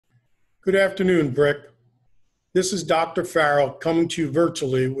Good afternoon, Brick. This is Dr. Farrell coming to you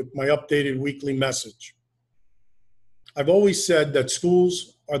virtually with my updated weekly message. I've always said that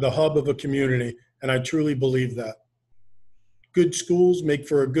schools are the hub of a community, and I truly believe that. Good schools make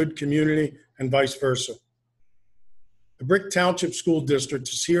for a good community and vice versa. The Brick Township School District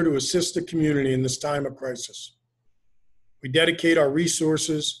is here to assist the community in this time of crisis. We dedicate our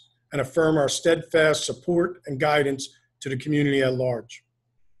resources and affirm our steadfast support and guidance to the community at large.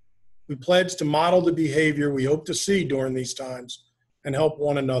 We pledge to model the behavior we hope to see during these times and help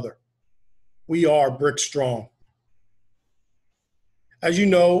one another. We are Brick Strong. As you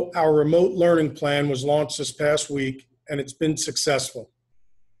know, our remote learning plan was launched this past week, and it's been successful.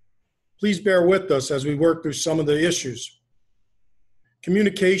 Please bear with us as we work through some of the issues.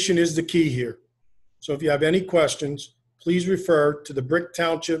 Communication is the key here. So if you have any questions, please refer to the Brick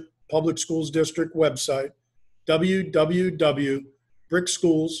Township Public Schools District website,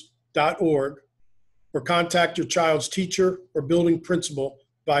 www.brickschools.org, or contact your child's teacher or building principal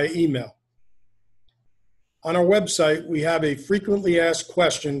via email. On our website, we have a frequently asked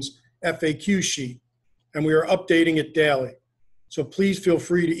questions FAQ sheet, and we are updating it daily. So please feel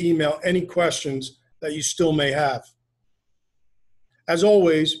free to email any questions that you still may have. As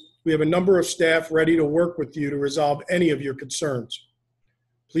always, we have a number of staff ready to work with you to resolve any of your concerns.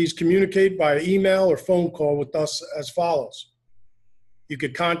 Please communicate via email or phone call with us as follows. You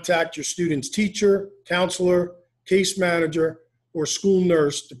could contact your student's teacher, counselor, case manager, or school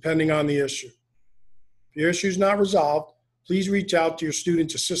nurse, depending on the issue. If your issue is not resolved, please reach out to your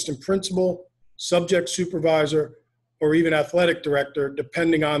student's assistant principal, subject supervisor, or even athletic director,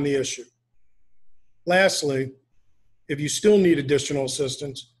 depending on the issue. Lastly, if you still need additional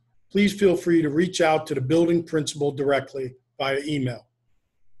assistance, please feel free to reach out to the building principal directly via email.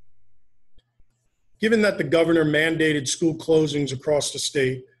 Given that the governor mandated school closings across the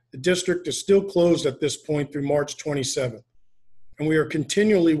state, the district is still closed at this point through March 27th. And we are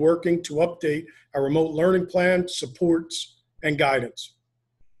continually working to update our remote learning plan, supports, and guidance.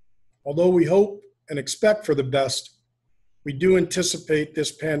 Although we hope and expect for the best, we do anticipate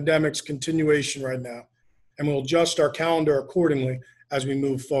this pandemic's continuation right now, and we'll adjust our calendar accordingly as we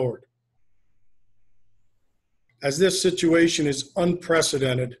move forward. As this situation is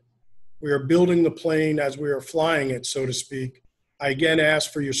unprecedented, we are building the plane as we are flying it, so to speak. I again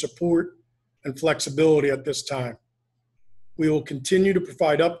ask for your support and flexibility at this time. We will continue to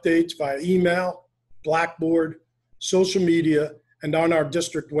provide updates via email, Blackboard, social media, and on our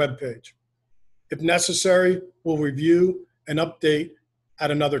district webpage. If necessary, we'll review and update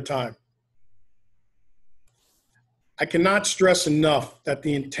at another time. I cannot stress enough that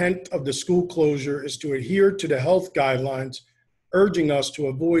the intent of the school closure is to adhere to the health guidelines, urging us to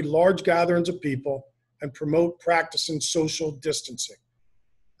avoid large gatherings of people and promote practicing social distancing,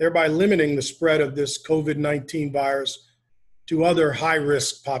 thereby limiting the spread of this COVID-19 virus to other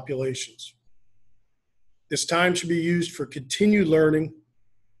high-risk populations. This time should be used for continued learning,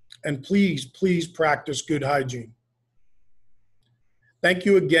 and please practice good hygiene. Thank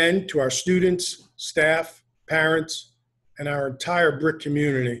you again to our students, staff, parents, and our entire Brick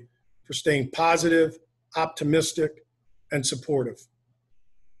community for staying positive, optimistic, and supportive.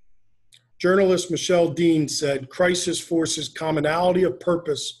 Journalist Michelle Dean said, "Crisis forces commonality of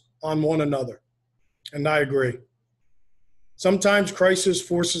purpose on one another." And I agree. Sometimes crisis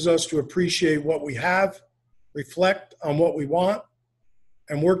forces us to appreciate what we have, reflect on what we want,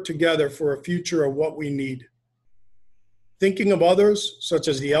 and work together for a future of what we need. Thinking of others, such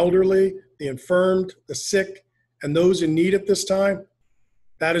as the elderly, the infirmed, the sick, and those in need at this time,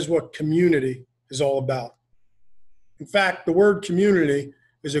 that is what community is all about. In fact, the word community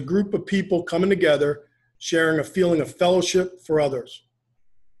is a group of people coming together, sharing a feeling of fellowship for others.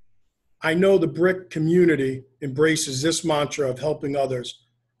 I know the Brick community embraces this mantra of helping others,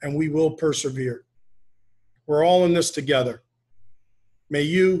 and we will persevere. We're all in this together. May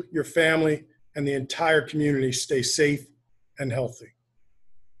you, your family, and the entire community stay safe and healthy.